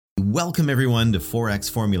Welcome everyone to Forex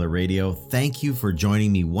Formula Radio. Thank you for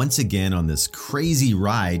joining me once again on this crazy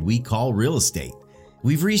ride we call real estate.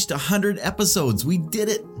 We've reached 100 episodes. We did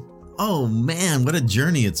it. Oh man, what a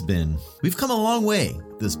journey it's been. We've come a long way,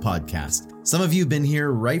 this podcast. Some of you have been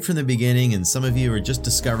here right from the beginning, and some of you are just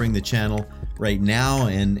discovering the channel right now,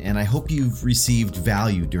 and I hope you've received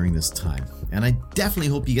value during this time. And I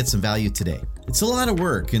definitely hope you get some value today. It's a lot of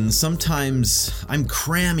work, and sometimes I'm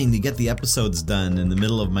cramming to get the episodes done in the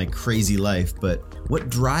middle of my crazy life, but what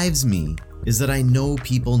drives me is that I know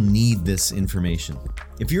people need this information.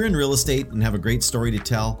 If you're in real estate and have a great story to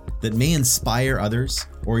tell that may inspire others,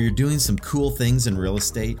 or you're doing some cool things in real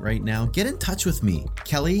estate right now, get in touch with me,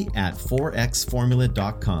 Kelly at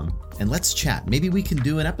forexformula.com, and let's chat. Maybe we can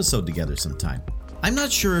do an episode together sometime. I'm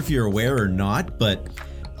not sure if you're aware or not, but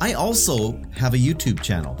I also have a YouTube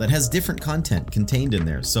channel that has different content contained in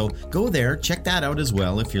there. So go there, check that out as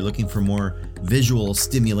well if you're looking for more visual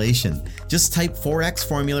stimulation. Just type Forex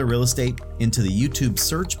Formula Real Estate into the YouTube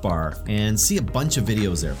search bar and see a bunch of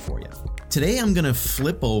videos there for you. Today I'm going to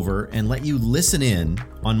flip over and let you listen in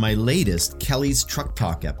on my latest Kelly's Truck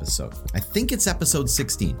Talk episode. I think it's episode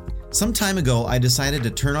 16. Some time ago I decided to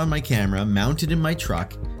turn on my camera, mount it in my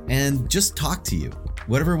truck, and just talk to you.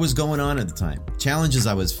 Whatever was going on at the time, challenges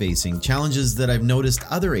I was facing, challenges that I've noticed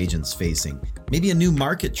other agents facing, maybe a new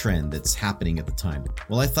market trend that's happening at the time.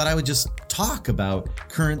 Well, I thought I would just talk about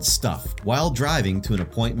current stuff while driving to an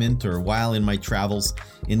appointment or while in my travels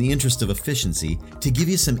in the interest of efficiency to give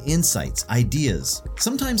you some insights, ideas,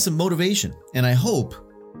 sometimes some motivation, and I hope,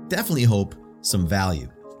 definitely hope, some value.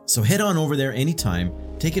 So head on over there anytime,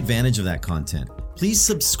 take advantage of that content. Please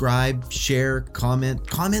subscribe, share, comment.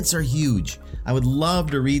 Comments are huge. I would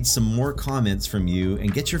love to read some more comments from you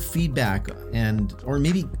and get your feedback or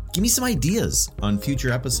maybe give me some ideas on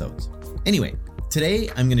future episodes. Anyway, today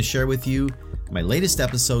I'm going to share with you my latest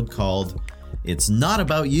episode called It's Not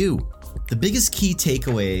About You. The biggest key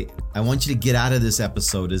takeaway I want you to get out of this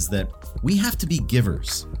episode is that we have to be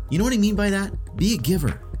givers. You know what I mean by that? Be a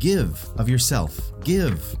giver. Give of yourself.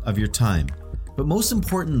 Give of your time. But most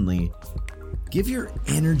importantly, give your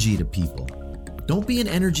energy to people. Don't be an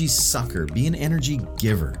energy sucker, be an energy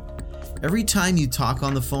giver. Every time you talk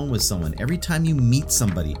on the phone with someone, every time you meet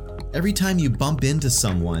somebody, every time you bump into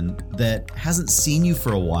someone that hasn't seen you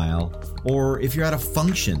for a while, or if you're at a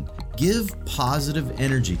function, give positive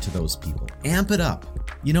energy to those people. Amp it up.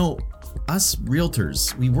 You know, us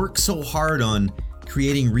realtors, we work so hard on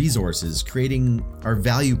creating resources, creating our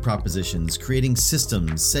value propositions, creating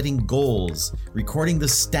systems, setting goals, recording the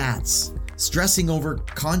stats, stressing over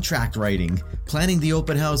contract writing, planning the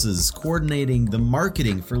open houses, coordinating the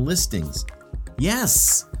marketing for listings.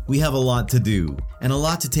 Yes, we have a lot to do and a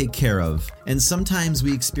lot to take care of. And sometimes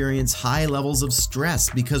we experience high levels of stress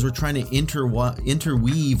because we're trying to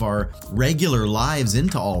interweave our regular lives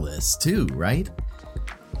into all this too, right?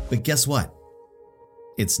 But guess what?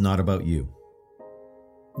 It's not about you.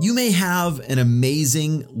 You may have an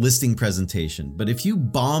amazing listing presentation, but if you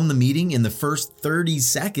bomb the meeting in the first 30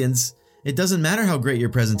 seconds, it doesn't matter how great your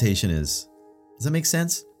presentation is. Does that make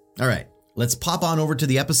sense? All right, let's pop on over to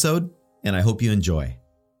the episode, and I hope you enjoy.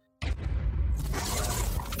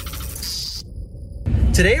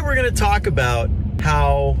 Today we're going to talk about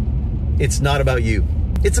how it's not about you.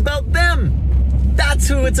 It's about them. That's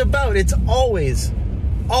who it's about. It's always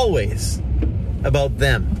about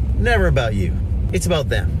them. Never about you. It's about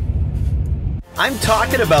them. I'm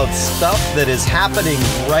talking about stuff that is happening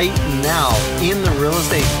right now in the real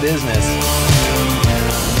estate business.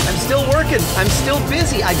 I'm still working. I'm still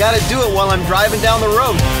busy. I got to do it while I'm driving down the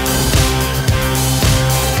road.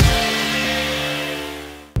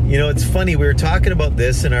 You know, it's funny. We were talking about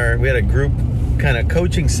this we had a group kind of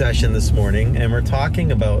coaching session this morning, and we're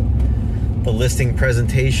talking about the listing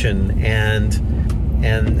presentation and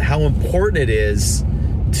how important it is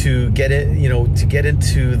to get it, to get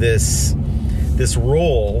into this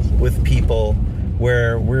role with people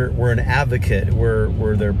where we're an advocate, we're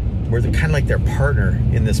kind of like their partner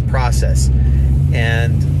in this process,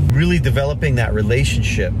 and really developing that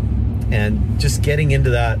relationship and just getting into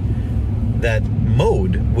that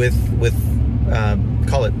mode with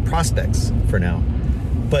call it prospects for now.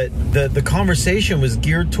 But the conversation was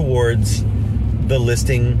geared towards the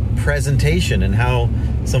listing presentation and how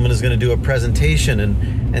someone is going to do a presentation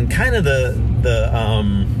and kind of the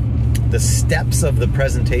steps of the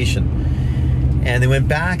presentation. And they went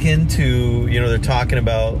back into, they're talking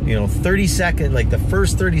about, 30 seconds, like the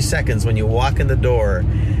first 30 seconds when you walk in the door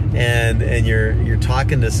and you're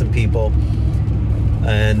talking to some people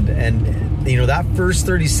and that first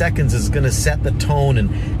 30 seconds is going to set the tone.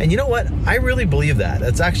 And you know what? I really believe that.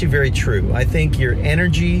 That's actually very true. I think your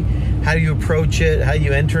energy, how you approach it, how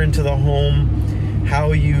you enter into the home,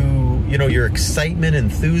 how your excitement,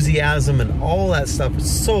 enthusiasm, and all that stuff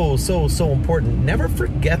is so important. Never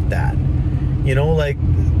forget that.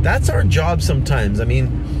 That's our job sometimes. I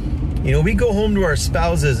mean, we go home to our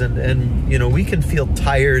spouses and we can feel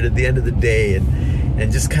tired at the end of the day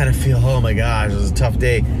and just kind of feel, oh my gosh, it was a tough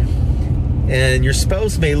day. And your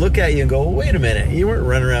spouse may look at you and go, well, wait a minute, you weren't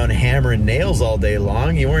running around hammering nails all day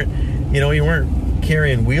long. You weren't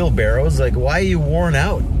carrying wheelbarrows. Like, why are you worn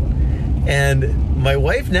out? And my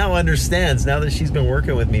wife now understands, now that she's been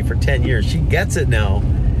working with me for 10 years, she gets it now.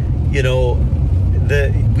 We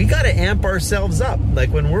got to amp ourselves up.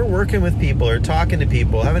 Like when we're working with people or talking to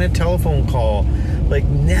people, having a telephone call, like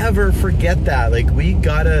never forget that. Like we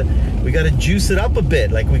gotta juice it up a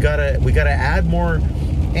bit. Like we gotta add more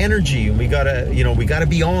energy, and we gotta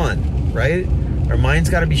be on, right? Our mind's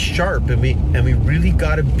got to be sharp, and we really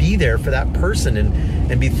got to be there for that person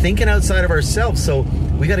and be thinking outside of ourselves. So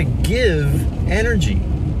we got to give energy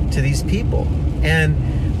to these people.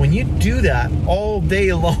 And when you do that all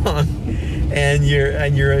day long, and you're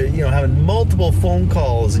having multiple phone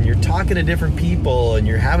calls, and you're talking to different people, and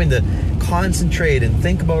you're having to concentrate and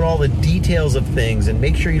think about all the details of things and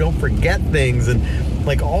make sure you don't forget things, and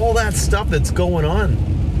like all that stuff that's going on,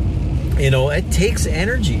 it takes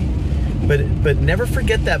energy. But never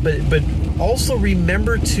forget that. But also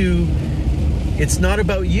remember to, it's not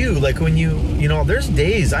about you. Like when there's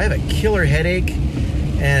days I have a killer headache,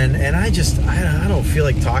 and I don't feel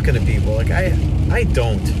like talking to people. Like I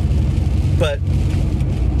don't. But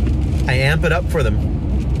I amp it up for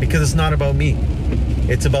them because it's not about me.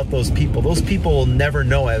 It's about those people. Those people will never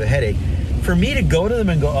know I have a headache. For me to go to them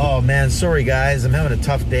and go, oh man, sorry guys, I'm having a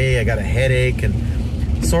tough day. I got a headache,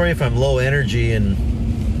 and sorry if I'm low energy, and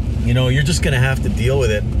you're just gonna have to deal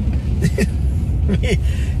with it.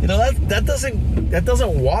 That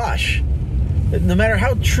doesn't wash. No matter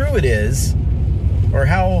how true it is, or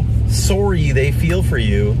how sorry they feel for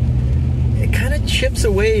you, it kind of chips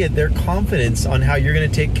away at their confidence on how you're going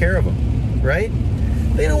to take care of them, right?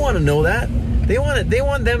 They don't want to know that. They want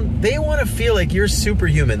to feel like you're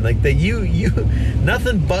superhuman, like that you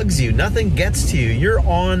nothing bugs you, nothing gets to you. You're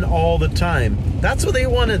on all the time. That's what they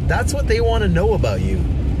want to know about you.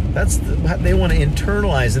 That's what they want to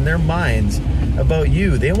internalize in their minds about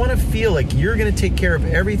you. They want to feel like you're going to take care of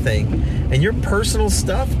everything, and your personal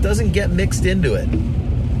stuff doesn't get mixed into it.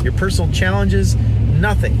 Your personal challenges,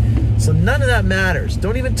 nothing. So none of that matters.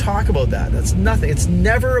 Don't even talk about that. That's nothing. It's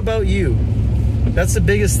never about you. That's the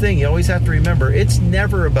biggest thing. You always have to remember, it's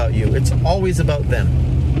never about you. It's always about them.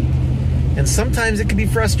 And sometimes it can be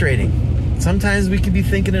frustrating. Sometimes we could be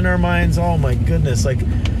thinking in our minds, oh my goodness, like,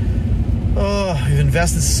 oh, we've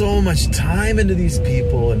invested so much time into these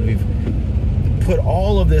people, and we've put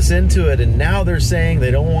all of this into it, and now they're saying they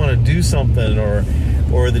don't want to do something, or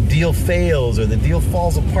the deal fails, or the deal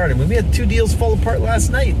falls apart. I mean, we had 2 deals fall apart last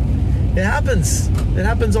night. It happens. It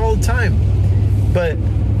happens all the time. But,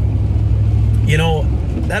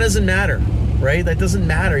 that doesn't matter, right? That doesn't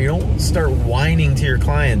matter. You don't start whining to your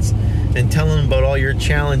clients and telling them about all your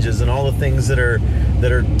challenges and all the things that are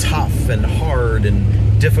tough and hard and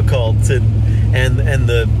difficult, and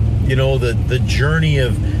the journey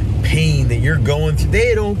of pain that you're going through.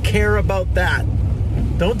 They don't care about that.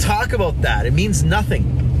 Don't talk about that. It means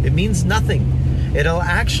nothing. It means nothing. It'll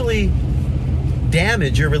actually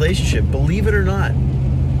damage your relationship, believe it or not.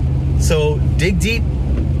 So dig deep,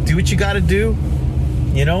 do what you got to do.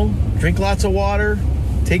 Drink lots of water,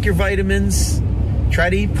 take your vitamins, try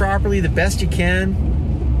to eat properly the best you can.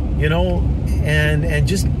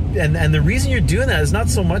 And the reason you're doing that is not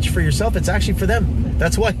so much for yourself, it's actually for them.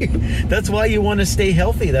 That's why you want to stay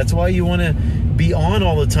healthy. That's why you want to be on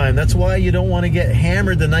all the time. That's why you don't want to get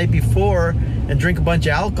hammered the night before and drink a bunch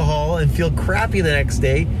of alcohol and feel crappy the next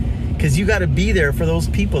day, because you got to be there for those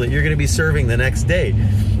people that you're going to be serving the next day.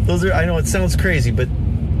 I know it sounds crazy, but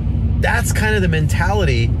that's kind of the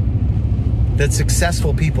mentality that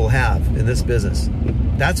successful people have in this business.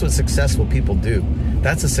 That's what successful people do.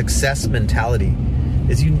 That's a success mentality.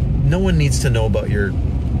 No one needs to know about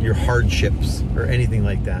your hardships or anything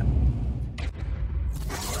like that.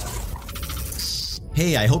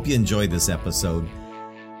 Hey, I hope you enjoyed this episode.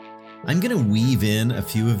 I'm going to weave in a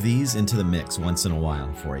few of these into the mix once in a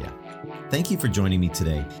while for you. Thank you for joining me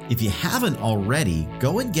today. If you haven't already,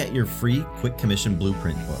 go and get your free Quick Commission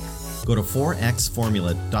Blueprint book. Go to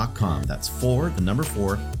 4xformula.com. That's 4, the number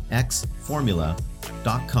 4,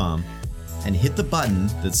 xformula.com, and hit the button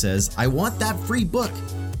that says, I want that free book,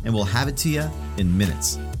 and we'll have it to you in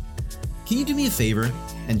minutes. Can you do me a favor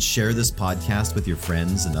and share this podcast with your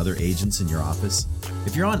friends and other agents in your office?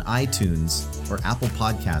 If you're on iTunes or Apple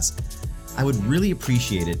Podcasts, I would really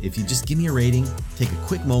appreciate it if you just give me a rating, take a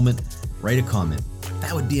quick moment, write a comment.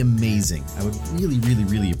 That would be amazing. I would really, really,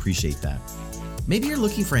 really appreciate that. Maybe you're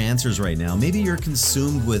looking for answers right now. Maybe you're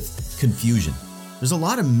consumed with confusion. There's a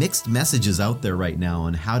lot of mixed messages out there right now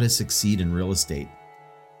on how to succeed in real estate.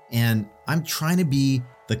 And I'm trying to be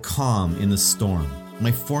the calm in the storm.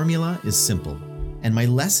 My formula is simple, and my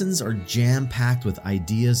lessons are jam-packed with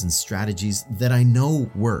ideas and strategies that I know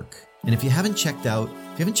work. And if you haven't checked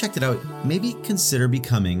it out, maybe consider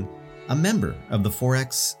becoming a member of the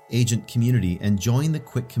Forex agent community and join the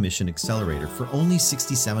Quick Commission Accelerator for only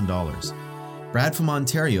 $67. Brad from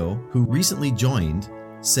Ontario, who recently joined,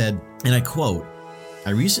 said, and I quote, "I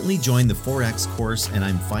recently joined the Forex course and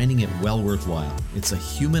I'm finding it well worthwhile. It's a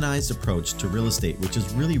humanized approach to real estate, which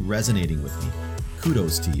is really resonating with me.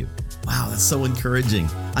 Kudos to you." Wow, that's so encouraging.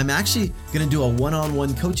 I'm actually going to do a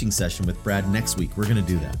one-on-one coaching session with Brad next week. We're going to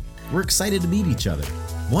do that. We're excited to meet each other.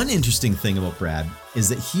 One interesting thing about Brad is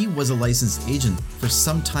that he was a licensed agent for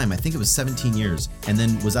some time. I think it was 17 years, and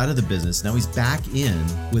then was out of the business. Now he's back in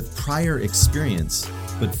with prior experience,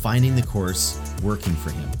 but finding the course working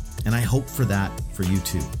for him. And I hope for that for you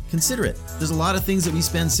too. Consider it. There's a lot of things that we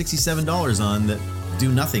spend $67 on that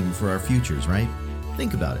do nothing for our futures, right?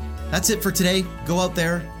 Think about it. That's it for today. Go out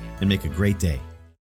there and make a great day.